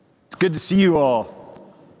Good to see you all.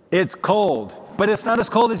 It's cold, but it's not as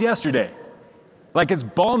cold as yesterday. Like, it's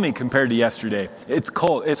balmy compared to yesterday. It's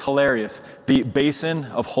cold. It's hilarious. The basin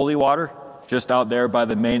of holy water just out there by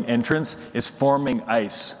the main entrance is forming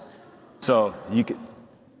ice. So you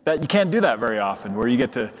can't do that very often, where you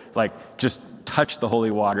get to just touch the holy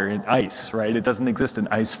water in ice, right? It doesn't exist in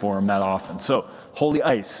ice form that often. So holy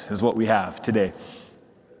ice is what we have today.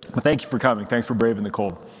 But thank you for coming. Thanks for braving the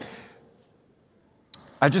cold.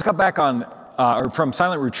 I just got back from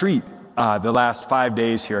silent retreat the last 5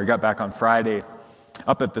 days here. I got back on Friday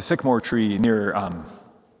up at the sycamore tree near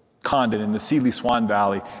Condon in the Sealy Swan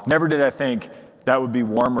Valley. Never did I think that would be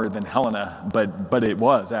warmer than Helena, but it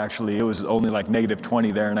was actually. It was only like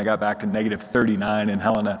 -20 there, and I got back to -39 in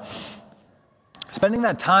Helena. Spending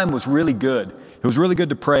that time was really good. It was really good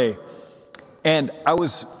to pray. And I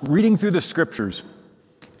was reading through the scriptures,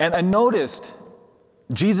 and I noticed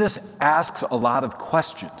Jesus asks a lot of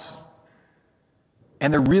questions,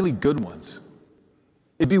 and they're really good ones.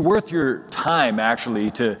 It'd be worth your time,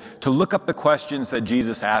 actually, to look up the questions that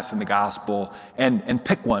Jesus asks in the gospel and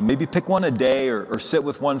pick one. Maybe pick one a day or sit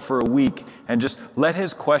with one for a week and just let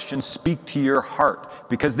his questions speak to your heart,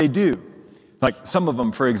 because they do. Like some of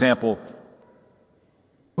them, for example,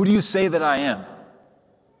 who do you say that I am?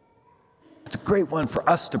 It's a great one for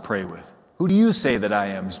us to pray with. Who do you say that I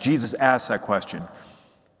am? As Jesus asks that question.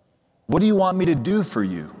 What do you want me to do for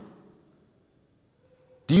you?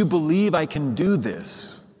 Do you believe I can do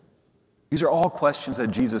this? These are all questions that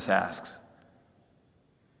Jesus asks.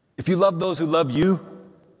 If you love those who love you,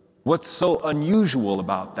 what's so unusual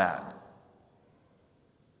about that?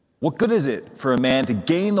 What good is it for a man to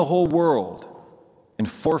gain the whole world and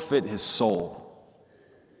forfeit his soul?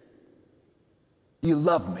 Do you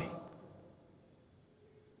love me?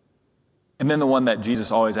 And then the one that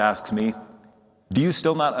Jesus always asks me, do you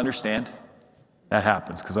still not understand? That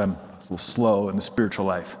happens because I'm a little slow in the spiritual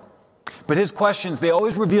life. But his questions, they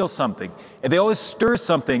always reveal something. And they always stir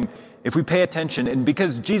something if we pay attention. And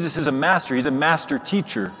because Jesus is a master, he's a master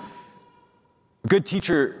teacher. A good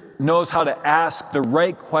teacher knows how to ask the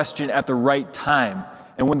right question at the right time.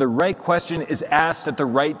 And when the right question is asked at the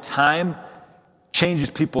right time, changes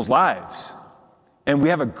people's lives. And we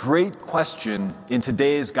have a great question in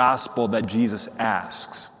today's gospel that Jesus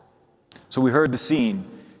asks. So we heard the scene.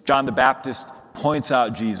 John the Baptist points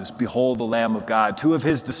out Jesus. Behold the Lamb of God. 2 of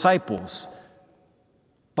his disciples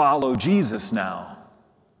follow Jesus now.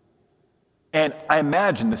 And I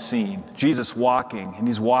imagine the scene. Jesus walking, and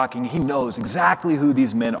he's walking. He knows exactly who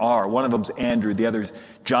these men are. One of them's Andrew. The other's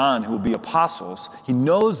John, who will be apostles. He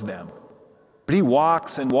knows them. But he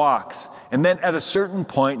walks and walks. And then at a certain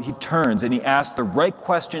point, he turns and he asks the right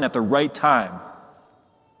question at the right time.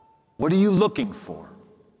 What are you looking for?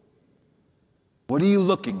 What are you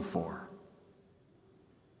looking for?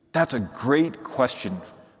 That's a great question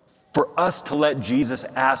for us to let Jesus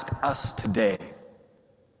ask us today.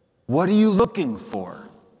 What are you looking for?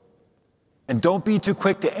 And don't be too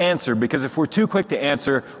quick to answer, because if we're too quick to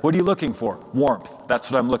answer, what are you looking for? Warmth.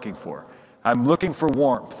 That's what I'm looking for. I'm looking for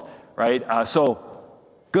warmth, right? So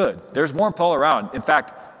good. There's warmth all around. In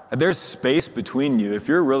fact, there's space between you. If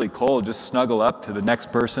you're really cold, just snuggle up to the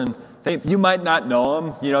next person. You might not know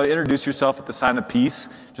them. Introduce yourself at the sign of peace.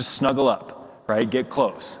 Just snuggle up, right? Get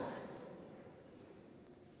close.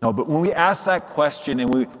 No, but when we ask that question and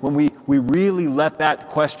when we really let that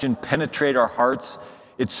question penetrate our hearts,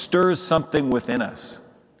 it stirs something within us.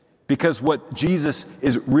 Because what Jesus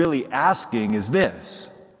is really asking is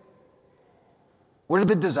this. What are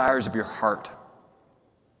the desires of your heart?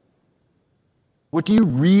 What do you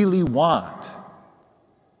really want?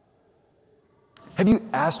 Have you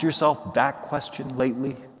asked yourself that question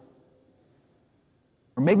lately?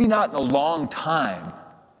 Or maybe not in a long time.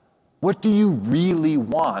 What do you really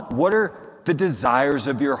want? What are the desires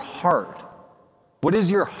of your heart? What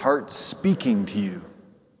is your heart speaking to you?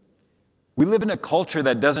 We live in a culture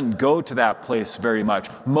that doesn't go to that place very much,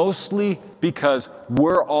 mostly because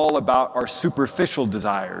we're all about our superficial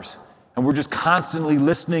desires. And we're just constantly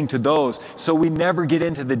listening to those, so we never get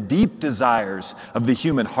into the deep desires of the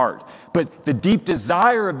human heart. But the deep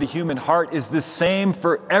desire of the human heart is the same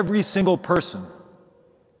for every single person.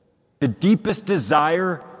 The deepest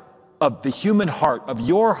desire of the human heart, of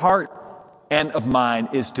your heart and of mine,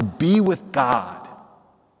 is to be with God.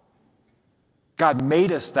 God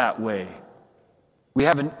made us that way. We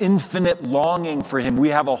have an infinite longing for him. We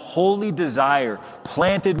have a holy desire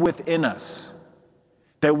planted within us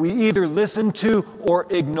that we either listen to or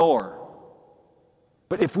ignore.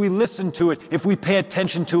 But if we listen to it, if we pay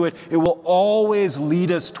attention to it, it will always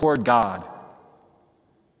lead us toward God.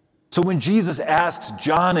 So when Jesus asks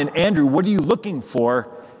John and Andrew, what are you looking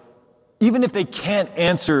for? even if they can't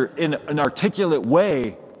answer in an articulate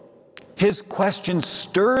way, his question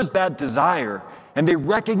stirs that desire, and they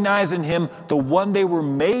recognize in him the one they were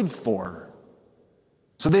made for.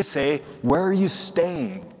 So they say, "Where are you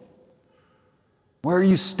staying? Where are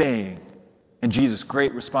you staying?" And Jesus'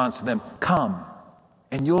 great response to them, "Come,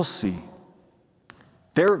 and you'll see."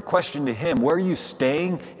 Their question to him, "Where are you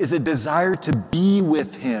staying?" is a desire to be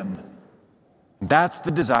with him. That's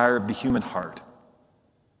the desire of the human heart.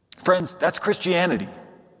 Friends, that's Christianity.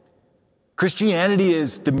 Christianity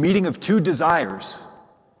is the meeting of two desires: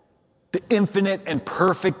 the infinite and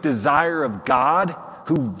perfect desire of God,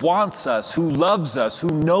 who wants us, who loves us, who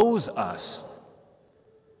knows us,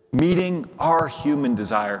 meeting our human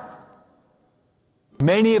desire.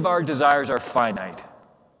 Many of our desires are finite,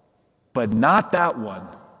 but not that one.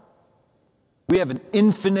 We have an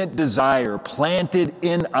infinite desire planted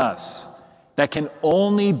in us that can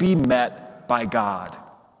only be met by God.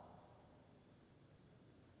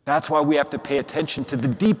 That's why we have to pay attention to the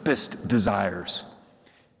deepest desires.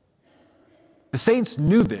 The saints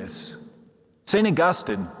knew this. St.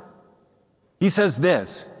 Augustine, he says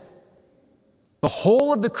this: "The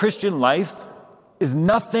whole of the Christian life is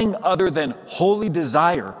nothing other than holy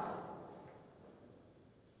desire."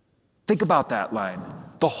 Think about that line.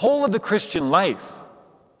 The whole of the Christian life,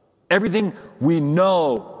 everything we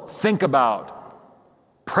know, think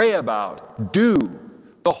about, pray about, do,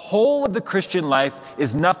 the whole of the Christian life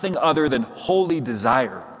is nothing other than holy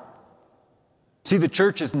desire. See, the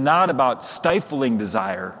church is not about stifling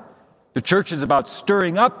desire. The church is about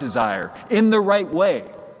stirring up desire in the right way.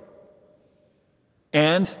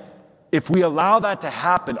 And if we allow that to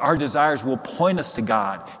happen, our desires will point us to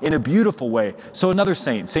God in a beautiful way. So another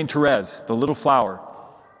saint, St. Therese, the little flower,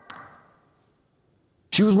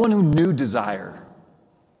 she was one who knew desire,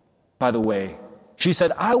 by the way. She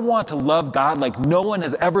said, "I want to love God like no one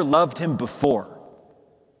has ever loved him before."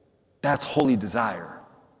 That's holy desire.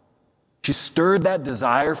 She stirred that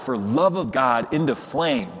desire for love of God into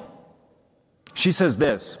flame. She says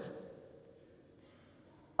this: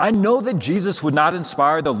 "I know that Jesus would not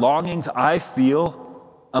inspire the longings I feel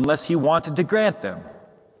unless he wanted to grant them.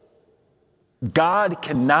 God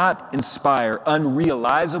cannot inspire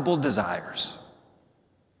unrealizable desires."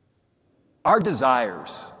 Our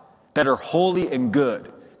desires that are holy and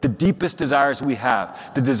good, the deepest desires we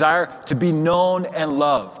have, the desire to be known and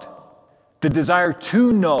loved, the desire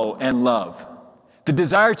to know and love, the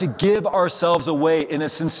desire to give ourselves away in a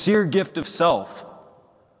sincere gift of self,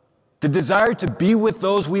 the desire to be with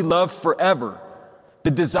those we love forever, the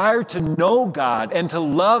desire to know God and to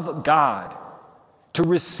love God, to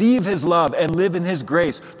receive his love and live in his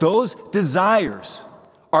grace, those desires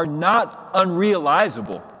are not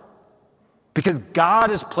unrealizable because God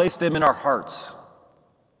has placed them in our hearts.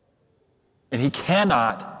 And he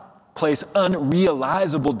cannot place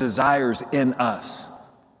unrealizable desires in us.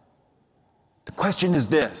 The question is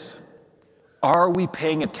this: are we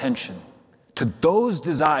paying attention to those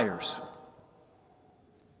desires?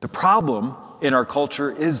 The problem in our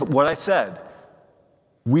culture is what I said.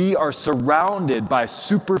 We are surrounded by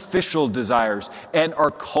superficial desires, and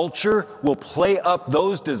our culture will play up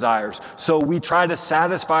those desires. So we try to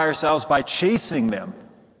satisfy ourselves by chasing them.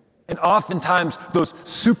 And oftentimes, those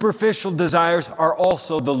superficial desires are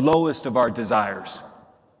also the lowest of our desires.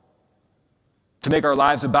 To make our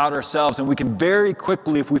lives about ourselves, and we can very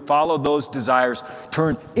quickly, if we follow those desires,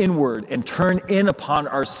 turn inward and turn in upon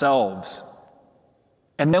ourselves.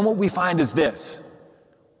 And then what we find is this: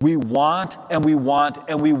 we want and we want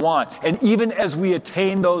and we want. And even as we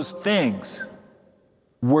attain those things,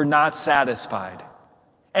 we're not satisfied.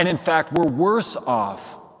 And in fact, we're worse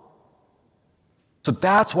off. So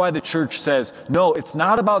that's why the church says, no, it's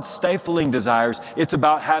not about stifling desires. It's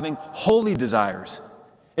about having holy desires.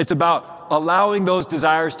 It's about allowing those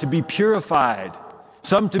desires to be purified,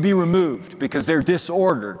 some to be removed because they're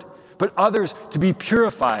disordered, but others to be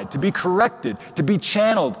purified, to be corrected, to be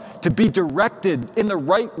channeled, to be directed in the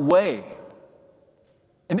right way.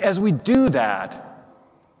 And as we do that,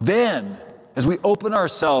 then as we open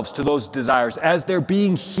ourselves to those desires, as they're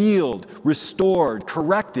being healed, restored,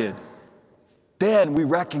 corrected, then we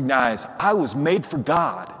recognize I was made for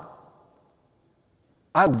God.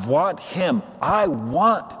 I want him. I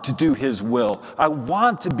want to do his will. I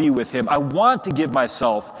want to be with him. I want to give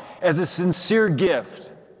myself as a sincere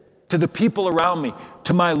gift to the people around me,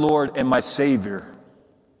 to my Lord and my Savior.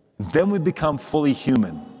 Then we become fully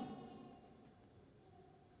human.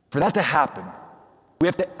 For that to happen, we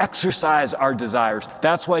have to exercise our desires.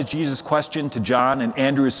 That's why Jesus' question to John and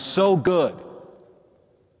Andrew is so good.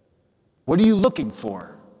 What are you looking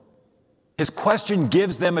for? His question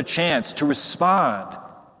gives them a chance to respond.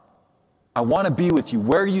 I want to be with you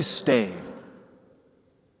where you stay.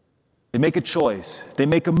 They make a choice. They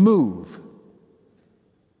make a move.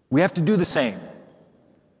 We have to do the same.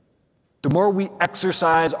 The more we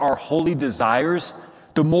exercise our holy desires,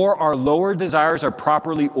 the more our lower desires are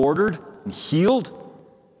properly ordered and healed,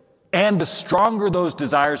 and the stronger those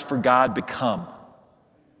desires for God become.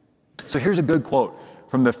 So here's a good quote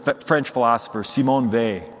from the French philosopher Simone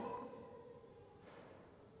Weil.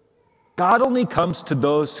 God only comes to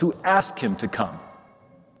those who ask him to come,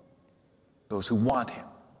 those who want him.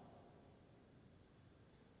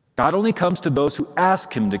 God only comes to those who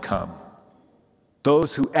ask him to come,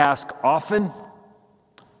 those who ask often,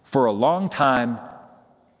 for a long time,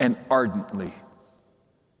 and ardently.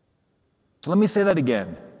 So let me say that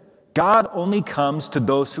again. God only comes to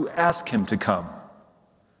those who ask him to come,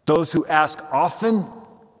 those who ask often,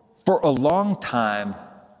 for a long time,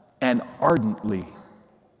 and ardently.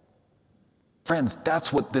 Friends,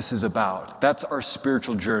 that's what this is about. That's our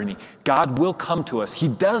spiritual journey. God will come to us. He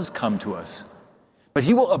does come to us. But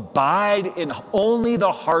he will abide in only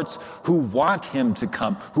the hearts who want him to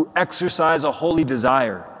come, who exercise a holy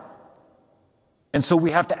desire. And so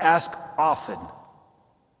we have to ask often.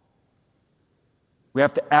 We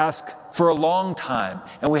have to ask for a long time,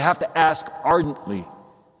 and we have to ask ardently.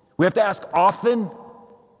 We have to ask often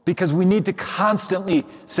because we need to constantly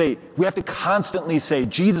say,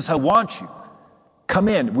 Jesus, I want you. Come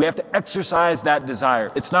in. We have to exercise that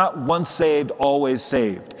desire. It's not once saved, always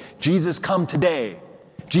saved. Jesus, come today.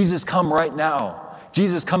 Jesus, come right now.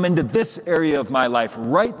 Jesus, come into this area of my life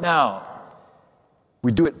right now.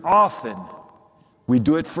 We do it often. We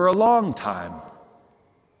do it for a long time.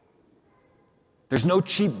 There's no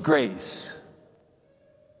cheap grace.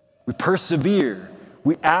 We persevere.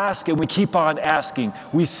 We ask and we keep on asking.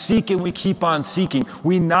 We seek and we keep on seeking.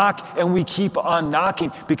 We knock and we keep on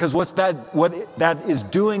knocking, because what that is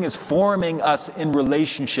doing is forming us in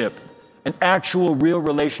relationship, an actual real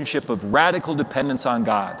relationship of radical dependence on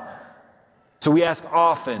God. So we ask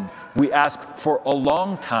often, we ask for a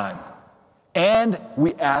long time, and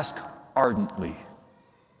we ask ardently.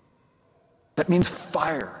 That means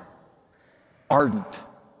fire, ardent.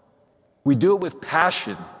 We do it with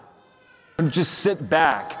passion. And just sit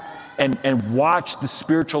back and watch the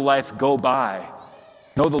spiritual life go by.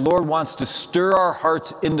 No, the Lord wants to stir our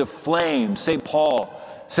hearts into flame. St. Paul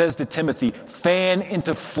says to Timothy, fan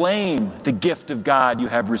into flame the gift of God you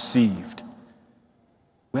have received.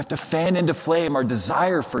 We have to fan into flame our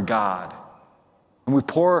desire for God. And we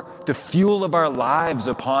pour the fuel of our lives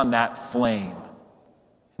upon that flame.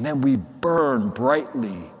 And then we burn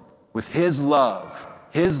brightly with his love,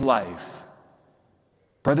 his life.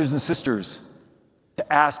 Brothers and sisters,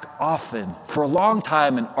 to ask often, for a long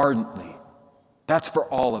time, and ardently. That's for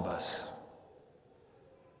all of us.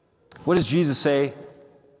 What does Jesus say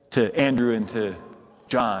to Andrew and to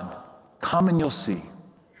John? Come and you'll see.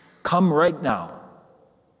 Come right now,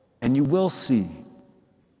 and you will see.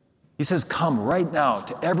 He says, come right now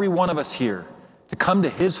to every one of us here, to come to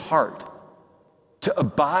his heart, to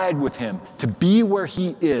abide with him, to be where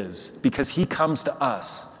he is, because he comes to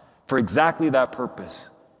us for exactly that purpose,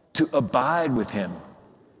 to abide with him.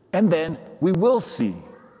 And then we will see.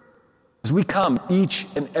 As we come each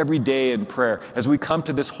and every day in prayer, as we come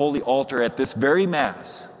to this holy altar at this very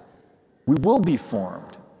Mass, we will be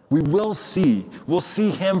formed. We will see. We'll see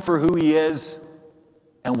him for who he is,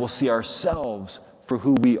 and we'll see ourselves for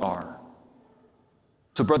who we are.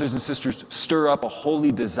 So, brothers and sisters, stir up a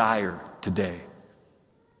holy desire today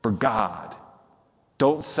for God.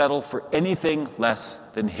 Don't settle for anything less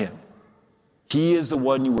than him. He is the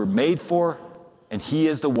one you were made for, and he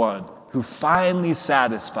is the one who finally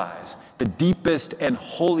satisfies the deepest and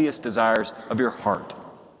holiest desires of your heart.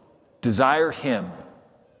 Desire him.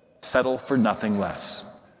 Settle for nothing less.